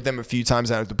had played with them a few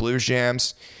times out at the Blues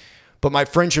Jams. But my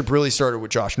friendship really started with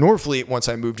Josh Norfleet once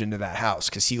I moved into that house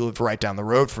because he lived right down the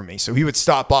road from me. So he would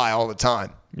stop by all the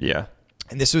time. Yeah.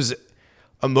 And this was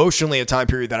emotionally a time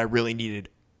period that I really needed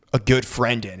a good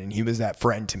friend in. And he was that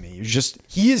friend to me.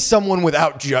 He is someone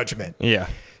without judgment. Yeah.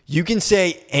 You can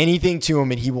say anything to him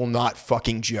and he will not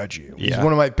fucking judge you. Yeah. He's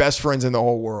one of my best friends in the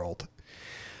whole world.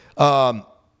 But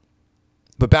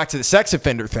back to the sex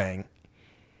offender thing.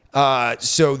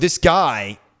 So this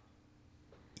guy,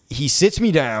 he sits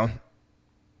me down,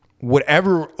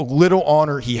 whatever little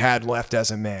honor he had left as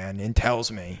a man, and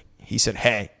tells me, he said,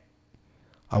 hey,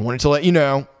 I wanted to let you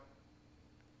know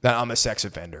that I'm a sex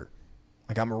offender.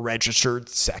 Like I'm a registered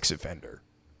sex offender.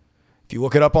 If you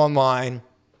look it up online,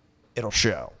 it'll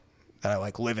show that I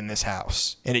like live in this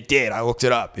house. And it did. I looked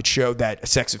it up. It showed that a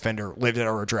sex offender lived at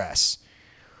our address,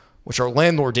 which our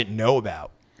landlord didn't know about.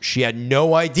 She had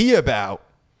no idea about,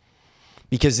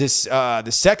 because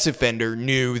the sex offender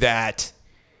knew that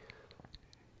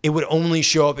it would only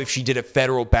show up if she did a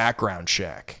federal background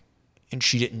check, and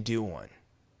she didn't do one.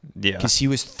 Yeah. Because he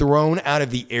was thrown out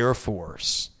of the Air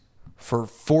Force for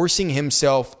forcing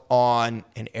himself on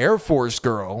an Air Force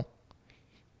girl.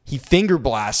 He finger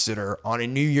blasted her on a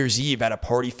New Year's Eve at a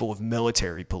party full of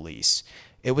military police.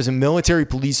 It was a military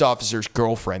police officer's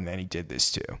girlfriend that he did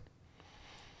this to.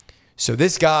 So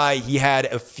this guy, he had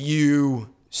a few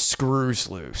screws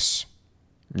loose.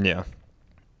 Yeah.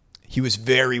 He was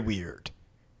very weird.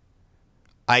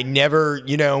 I never,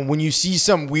 when you see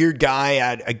some weird guy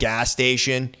at a gas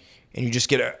station and you just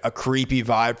get a creepy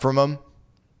vibe from him,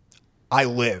 I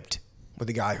lived with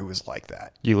a guy who was like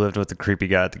that. You lived with the creepy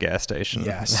guy at the gas station?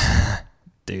 Yes.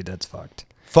 Dude, that's fucked.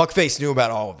 Fuckface knew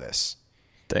about all of this.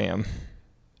 Damn.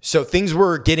 So things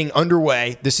were getting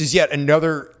underway. This is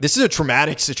a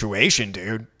traumatic situation,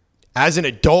 dude. As an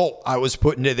adult, I was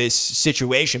put into this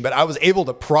situation, but I was able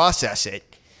to process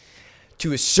it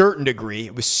to a certain degree.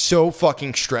 It was so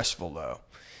fucking stressful, though.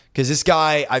 Because this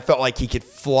guy, I felt like he could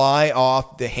fly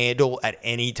off the handle at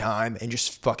any time and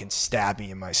just fucking stab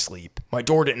me in my sleep. My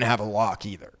door didn't have a lock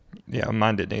either. Yeah,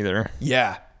 mine didn't either.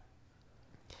 Yeah.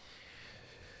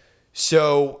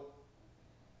 So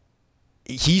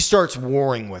he starts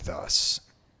warring with us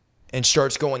and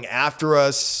starts going after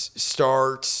us,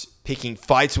 starts picking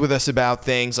fights with us about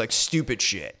things like stupid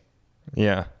shit.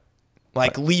 Yeah.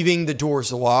 Like leaving the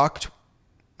doors locked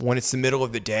when it's the middle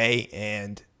of the day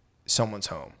and someone's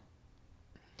home.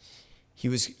 He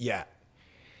was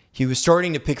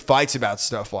starting to pick fights about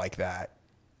stuff like that.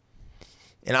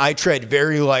 And I tread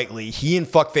very lightly. He and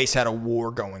Fuckface had a war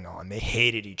going on. They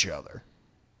hated each other.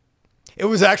 It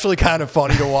was actually kind of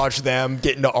funny to watch them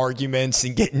get into arguments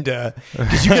and get into,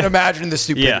 because you can imagine the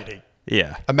stupidity.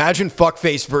 Yeah. Imagine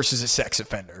Fuckface versus a sex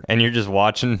offender. And you're just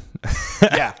watching.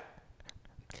 Yeah.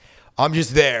 I'm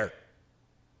just there.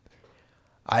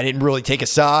 I didn't really take a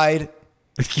side.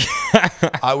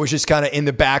 I was just kind of in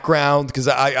the background because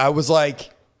I was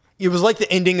like, it was like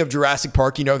the ending of Jurassic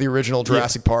Park, the original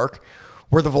Jurassic Park,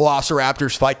 where the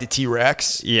velociraptors fight the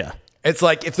T-Rex. Yeah. It's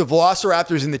like if the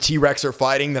velociraptors and the T-Rex are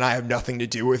fighting, then I have nothing to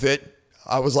do with it.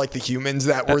 I was like the humans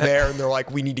that were there, and they're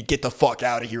like, we need to get the fuck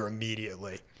out of here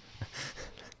immediately.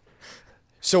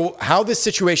 So how this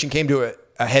situation came to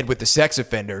a head with the sex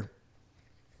offender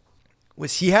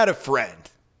was he had a friend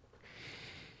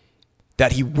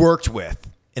that he worked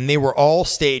with, and they were all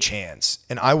stagehands.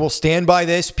 And I will stand by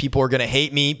this. People are going to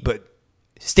hate me, but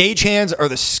stagehands are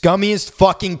the scummiest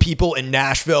fucking people in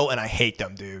Nashville, and I hate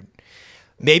them, dude.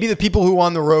 Maybe the people who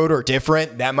on the road are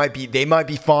different. They might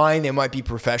be fine. They might be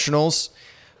professionals.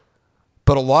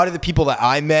 But a lot of the people that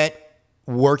I met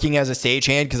working as a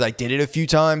stagehand, because I did it a few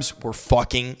times, were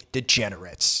fucking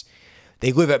degenerates.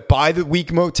 They live at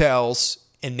by-the-week motels,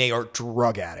 and they are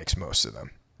drug addicts, most of them.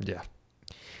 Yeah.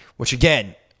 Which,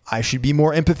 again, I should be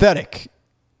more empathetic.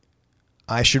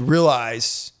 I should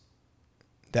realize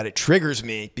that it triggers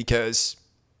me because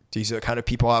these are the kind of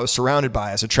people I was surrounded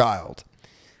by as a child.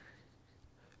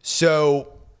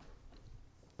 So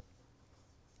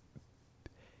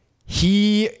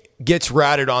he gets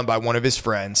ratted on by one of his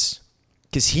friends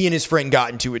because he and his friend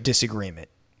got into a disagreement.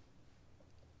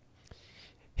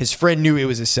 His friend knew he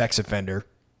was a sex offender,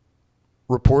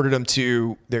 reported him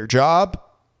to their job,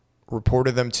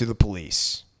 reported them to the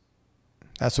police.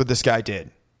 That's what this guy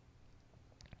did.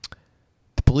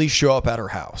 The police show up at her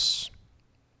house.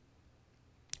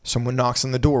 Someone knocks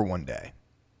on the door one day.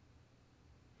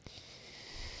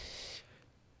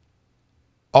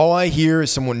 All I hear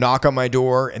is someone knock on my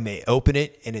door, and they open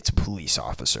it, and it's a police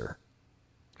officer.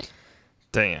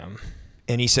 Damn.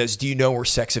 And he says, "Do you know where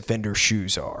sex offender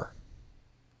shoes are?"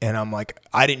 And I'm like,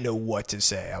 I didn't know what to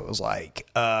say. I was like,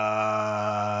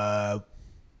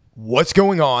 what's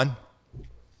going on?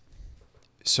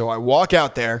 So I walk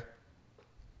out there.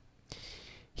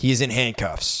 He is in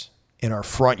handcuffs in our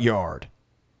front yard.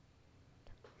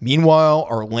 Meanwhile,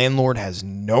 our landlord has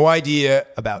no idea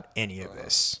about any of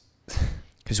this.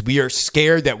 Because we are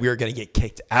scared that we are going to get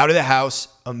kicked out of the house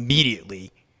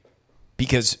immediately.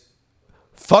 Because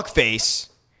Fuckface,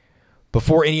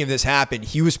 before any of this happened,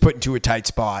 he was put into a tight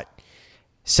spot.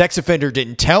 Sex offender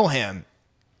didn't tell him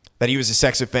that he was a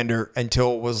sex offender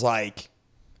until it was like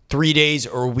 3 days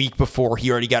or a week before he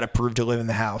already got approved to live in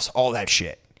the house. All that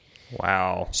shit.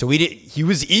 Wow. So he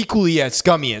was equally as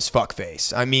scummy as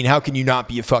Fuckface. I mean, how can you not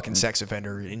be a fucking sex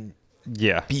offender and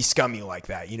be scummy like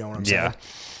that? You know what I'm saying? Yeah.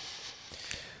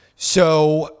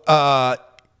 So, I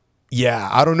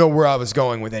don't know where I was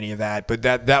going with any of that, but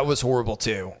that was horrible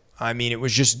too. I mean, it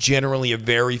was just generally a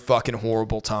very fucking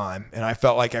horrible time, and I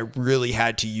felt like I really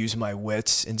had to use my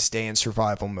wits and stay in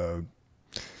survival mode.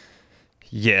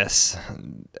 Yes.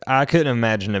 I couldn't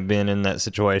imagine have been in that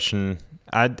situation.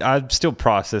 I'm still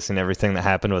processing everything that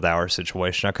happened with our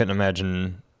situation. I couldn't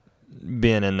imagine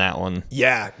being in that one.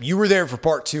 Yeah, you were there for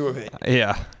part 2 of it.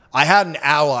 Yeah. I had an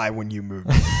ally when you moved.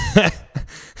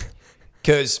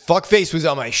 Because fuckface was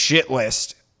on my shit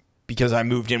list because I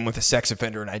moved in with a sex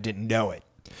offender and I didn't know it.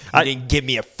 He didn't give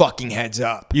me a fucking heads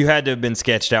up. You had to have been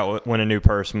sketched out when a new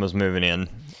person was moving in.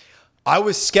 I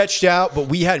was sketched out, but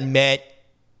we had met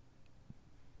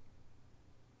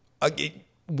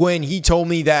when he told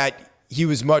me that he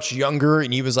was much younger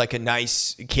and he was like a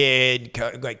nice kid,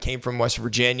 like came from West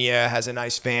Virginia, has a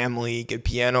nice family, good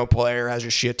piano player, has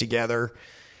his shit together.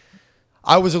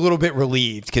 I was a little bit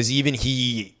relieved because even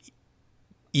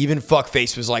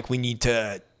fuckface was like, we need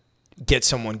to get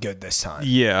someone good this time.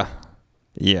 Yeah.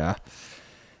 Yeah.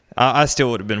 I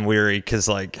still would have been weary because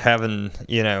like having,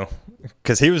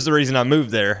 because he was the reason I moved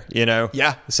there,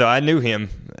 Yeah. So I knew him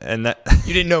and that.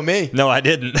 You didn't know me. No, I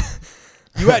didn't.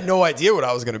 You had no idea what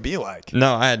I was going to be like.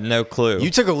 No, I had no clue. You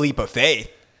took a leap of faith.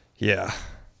 Yeah.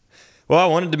 Well, I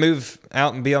wanted to move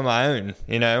out and be on my own,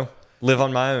 live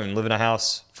on my own, live in a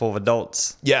house full of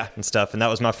adults. Yeah. And stuff. And that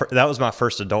was my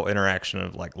first adult interaction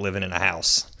of like living in a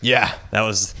house. Yeah. That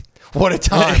was. What a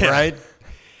time, right?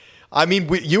 I mean,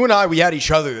 you and I, we had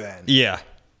each other then. Yeah.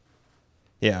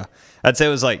 Yeah. I'd say it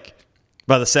was like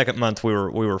by the second month we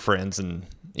were friends and,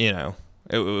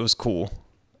 it was cool.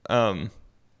 But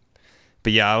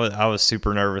yeah, I was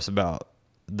super nervous about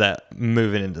that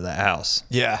moving into that house.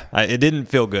 Yeah. It didn't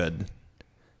feel good.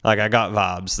 Like I got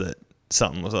vibes that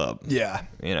something was up. Yeah.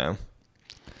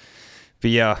 But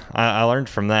yeah, I learned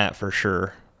from that for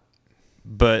sure.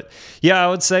 But yeah, I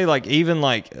would say like even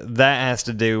like that has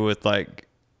to deal with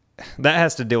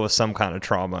some kind of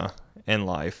trauma in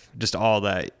life. Just all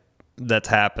that's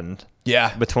happened.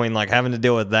 Yeah. Between like having to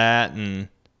deal with that and,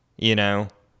 Yeah.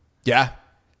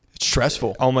 It's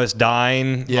stressful. Almost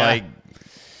dying. Yeah. Like,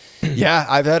 yeah.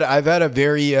 I've had a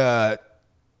very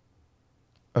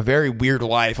weird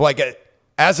life. Like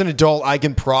as an adult, I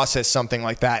can process something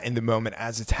like that in the moment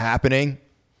as it's happening.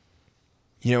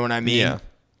 You know what I mean? Yeah.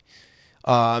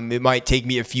 It might take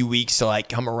me a few weeks to like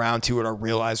come around to it or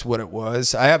realize what it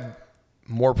was. I have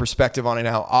more perspective on it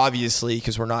now, obviously,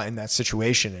 because we're not in that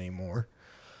situation anymore.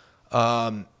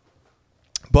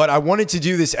 But I wanted to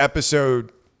do this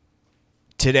episode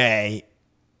today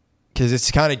because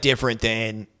it's kind of different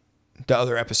than the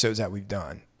other episodes that we've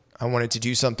done. I wanted to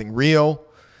do something real.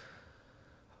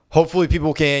 Hopefully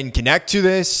people can connect to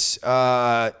this.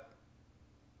 I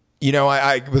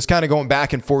was kind of going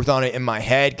back and forth on it in my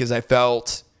head because I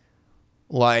felt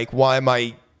like, why am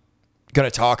I going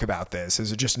to talk about this?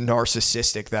 Is it just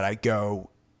narcissistic that I go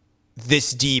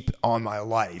this deep on my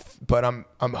life? But I'm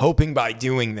hoping by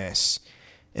doing this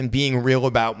and being real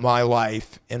about my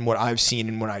life and what I've seen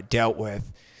and what I dealt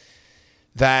with,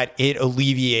 that it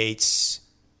alleviates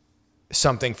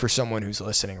something for someone who's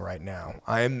listening right now.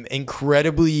 I'm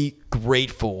incredibly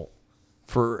grateful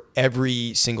for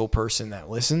every single person that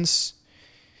listens.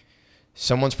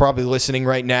 Someone's probably listening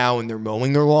right now and they're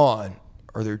mowing their lawn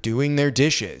or they're doing their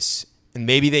dishes, and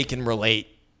maybe they can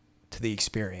relate to the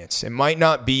experience. It might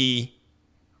not be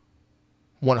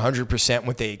 100%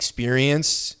 what they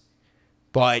experienced,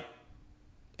 but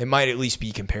it might at least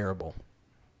be comparable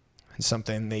and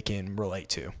something they can relate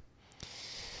to.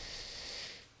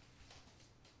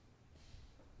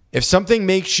 If something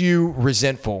makes you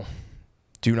resentful,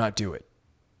 do not do it.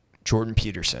 Jordan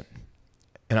Peterson.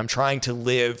 And I'm trying to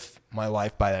live my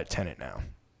life by that tenet now.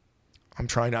 I'm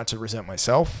trying not to resent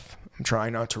myself. I'm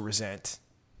trying not to resent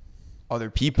other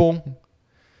people.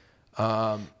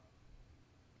 Trying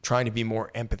to be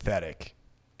more empathetic.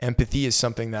 Empathy is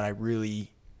something that I really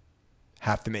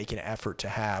have to make an effort to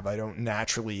have. I don't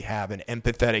naturally have an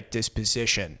empathetic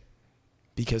disposition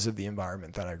because of the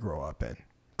environment that I grew up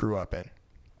in.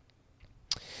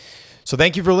 So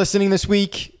thank you for listening this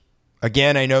week.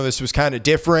 Again, I know this was kind of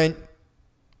different.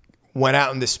 Went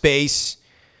out into space.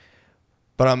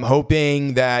 But I'm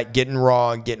hoping that getting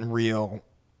raw and getting real,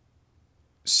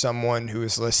 someone who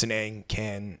is listening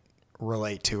can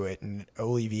relate to it and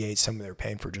alleviate some of their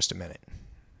pain for just a minute.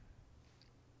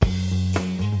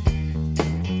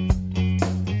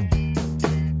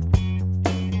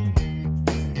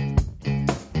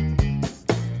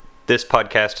 This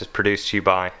podcast is produced to you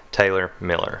by Taylor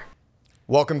Miller.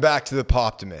 Welcome back to The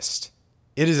Poptimist.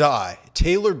 It is I,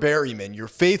 Taylor Berryman, your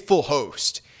faithful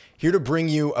host, here to bring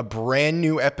you a brand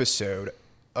new episode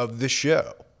of the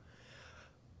show.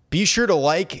 Be sure to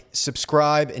like,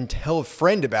 subscribe, and tell a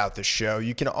friend about the show.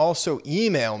 You can also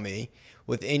email me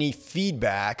with any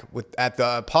feedback at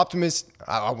the Poptimist.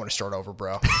 I want to start over,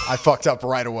 bro. I fucked up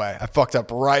right away,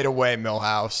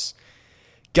 Millhouse.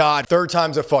 God, third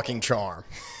time's a fucking charm.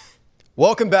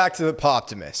 Welcome back to The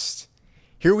Poptimist.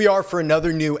 Here we are for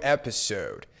another new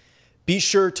episode. Be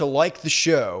sure to like the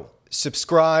show,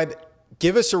 subscribe,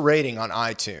 give us a rating on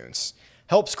iTunes.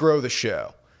 Helps grow the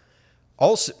show.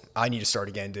 Also, I need to start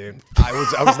again, dude. I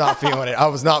was not feeling it. I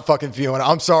was not fucking feeling it.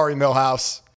 I'm sorry, Millhouse.